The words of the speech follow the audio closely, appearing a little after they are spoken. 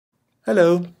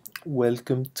Hello,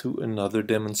 welcome to another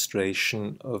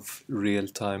demonstration of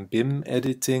real-time BIM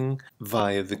editing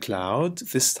via the cloud,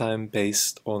 this time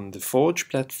based on the Forge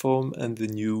platform and the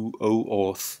new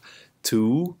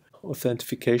OAuth2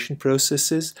 authentication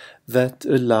processes that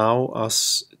allow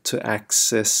us to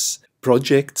access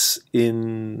projects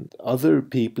in other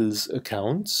people's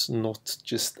accounts, not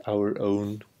just our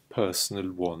own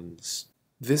personal ones.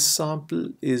 This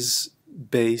sample is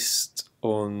based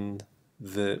on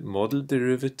the model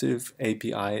derivative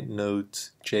API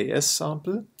Node.js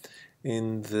sample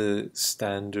in the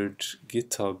standard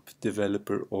GitHub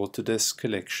developer Autodesk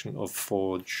collection of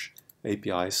Forge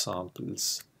API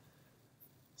samples.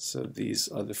 So these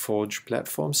are the Forge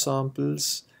platform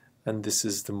samples, and this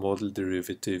is the model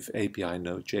derivative API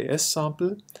Node.js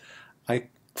sample. I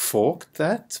forked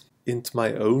that into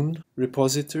my own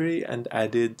repository and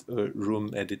added a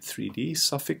Roomedit3d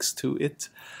suffix to it.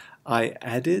 I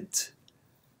added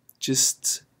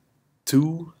just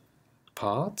two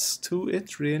parts to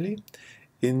it, really.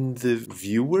 In the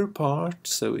viewer part,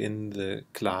 so in the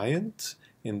client,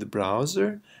 in the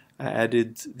browser, I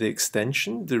added the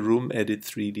extension, the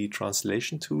Roomedit3d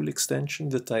translation tool extension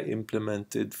that I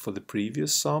implemented for the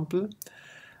previous sample.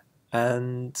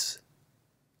 And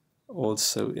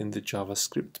also in the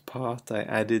JavaScript part, I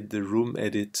added the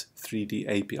Roomedit3d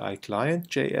API client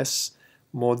JS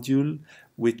module,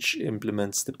 which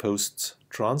implements the post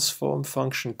transform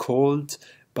function called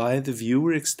by the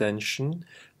viewer extension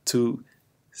to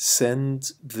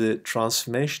send the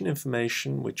transformation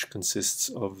information, which consists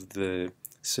of the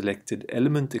selected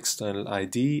element external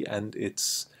ID and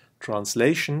its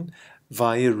translation,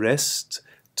 via REST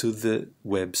to the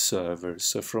web server,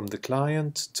 so from the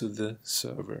client to the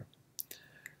server.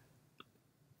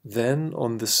 Then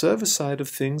on the server side of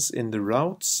things, in the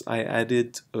routes, I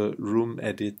added a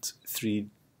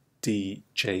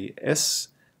Roomedit3djs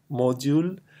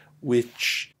module,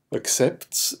 which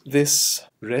accepts this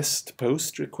REST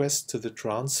post request to the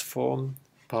transform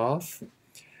path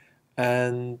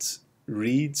and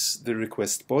reads the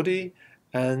request body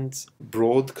and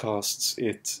broadcasts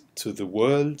it to the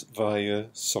world via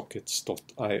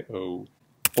sockets.io.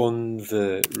 On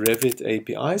the Revit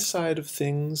API side of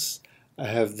things, I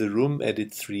have the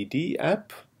Roomedit3d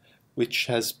app, which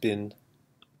has been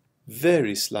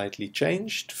very slightly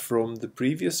changed from the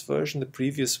previous version. The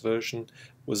previous version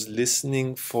was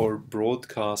listening for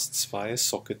broadcasts via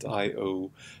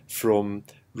socket.io from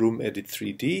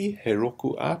Roomedit3d,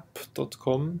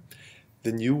 herokuapp.com.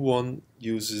 The new one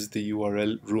uses the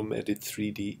URL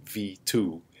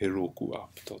Roomedit3dv2,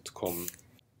 herokuapp.com.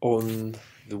 On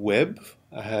the web,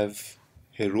 I have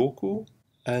Heroku,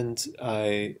 and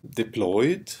I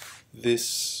deployed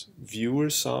this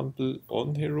viewer sample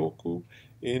on Heroku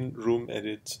in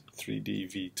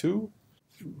Roomedit3dv2.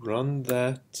 Run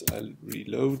that, I'll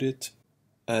reload it,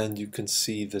 and you can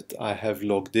see that I have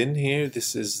logged in here.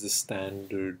 This is the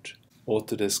standard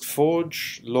Autodesk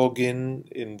Forge login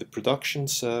in the production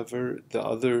server. The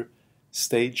other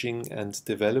staging and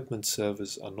development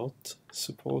servers are not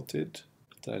supported.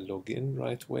 But I log in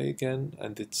right away again,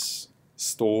 and it's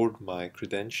stored my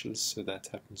credentials, so that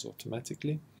happens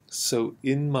automatically. So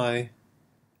in my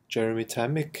Jeremy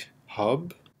Tamick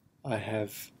hub, I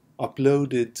have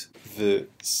uploaded the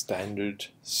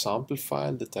standard sample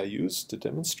file that I use to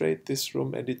demonstrate this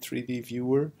Roomedit3d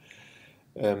viewer.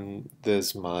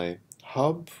 There's my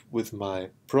hub with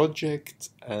my project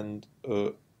and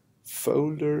a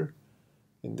folder.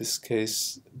 In this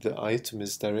case, the item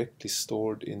is directly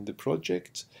stored in the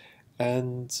project,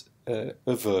 and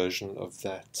a version of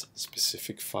that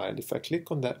specific file. If I click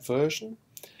on that version,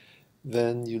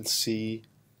 then you'll see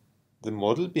the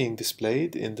model being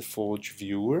displayed in the Forge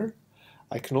viewer.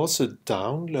 I can also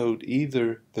download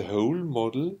either the whole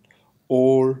model,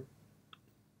 or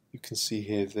you can see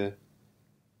here the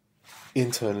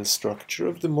internal structure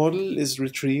of the model is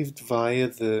retrieved via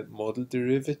the model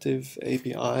derivative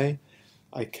API.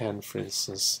 I can, for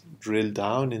instance, drill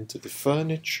down into the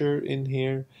furniture in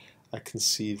here. I can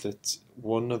see that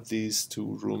one of these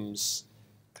two rooms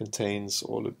contains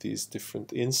all of these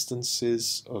different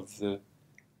instances of the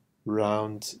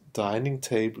round dining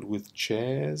table with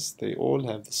chairs. They all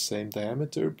have the same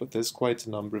diameter, but there's quite a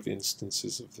number of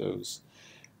instances of those.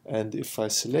 And if I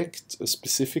select a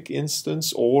specific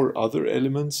instance or other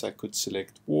elements, I could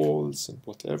select walls and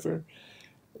whatever.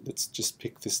 Let's just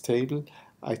pick this table.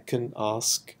 I can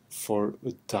ask for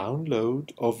a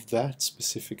download of that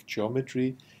specific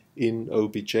geometry in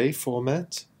OBJ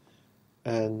format,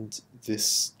 and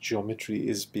this geometry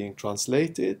is being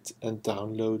translated and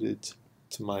downloaded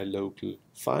to my local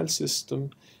file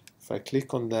system. If I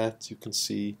click on that, you can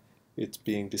see it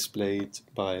being displayed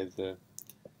by the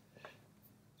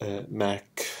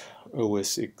Mac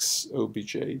OS X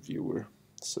OBJ viewer.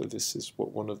 So this is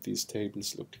what one of these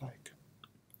tables look like.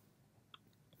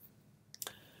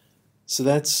 So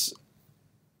that's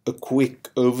a quick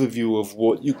overview of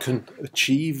what you can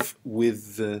achieve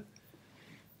with the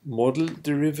model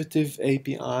derivative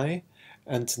API.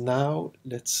 And now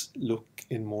let's look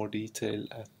in more detail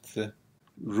at the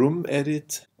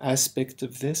Roomedit aspect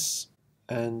of this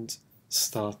and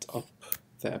start up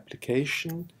the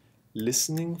application,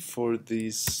 listening for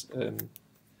these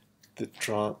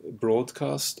the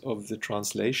broadcast of the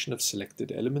translation of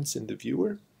selected elements in the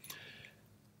viewer.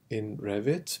 In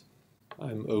Revit,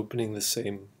 I'm opening the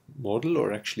same model,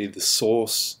 or actually the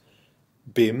source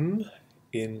BIM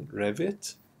in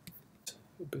Revit.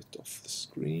 A bit off the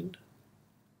screen.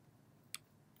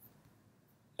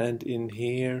 And in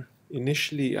here,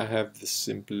 initially I have the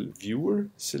simple viewer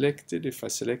selected. If I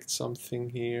select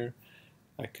something here,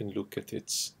 I can look at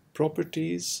its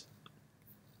properties.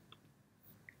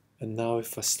 And now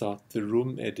if I start the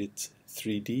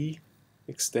Roomedit3D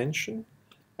extension,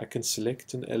 I can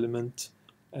select an element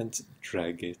and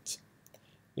drag it.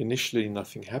 Initially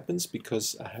nothing happens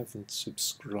because I haven't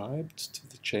subscribed to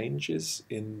the changes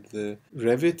in the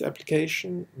Revit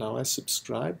application. Now I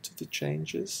subscribe to the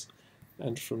changes,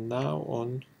 and from now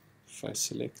on, if I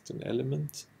select an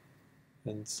element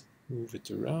and move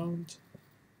it around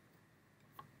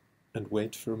and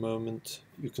wait for a moment,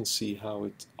 you can see how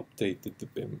it updated the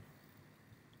BIM.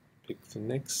 Pick the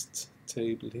next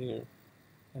table here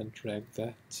and drag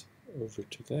that over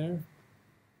to there.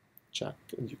 Check,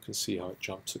 and you can see how it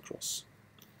jumps across.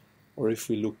 Or if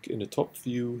we look in a top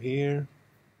view here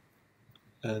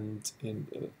and in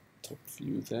a top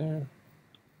view there,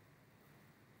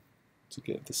 to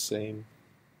get the same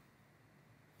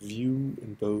view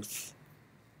in both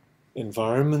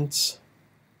environments,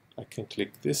 I can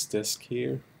click this desk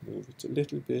here, move it a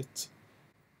little bit,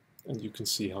 and you can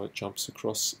see how it jumps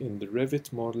across in the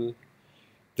Revit model.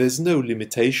 There's no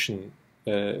limitation.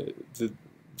 The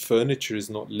furniture is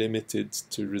not limited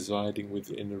to residing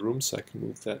within a room, so I can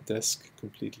move that desk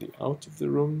completely out of the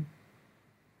room.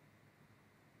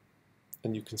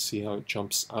 And you can see how it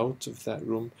jumps out of that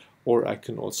room. Or I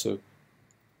can also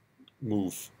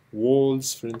move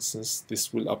walls, for instance.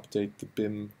 This will update the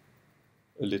BIM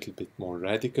a little bit more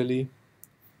radically.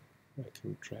 I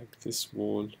can drag this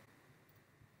wall.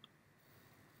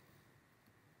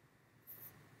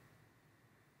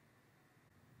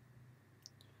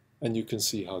 And you can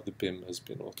see how the BIM has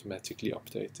been automatically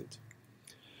updated.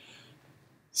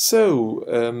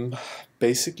 So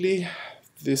basically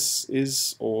this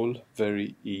is all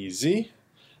very easy,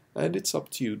 and it's up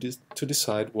to you to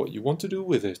decide what you want to do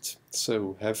with it.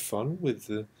 So have fun with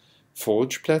the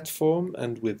Forge platform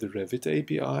and with the Revit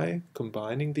API,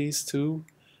 combining these two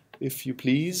if you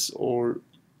please, or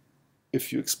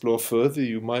if you explore further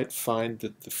you might find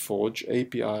that the Forge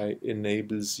API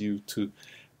enables you to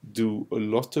do a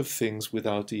lot of things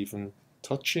without even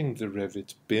touching the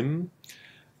Revit BIM,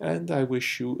 and I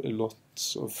wish you a lot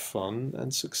of fun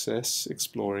and success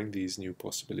exploring these new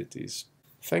possibilities.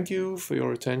 Thank you for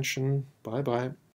your attention. Bye bye.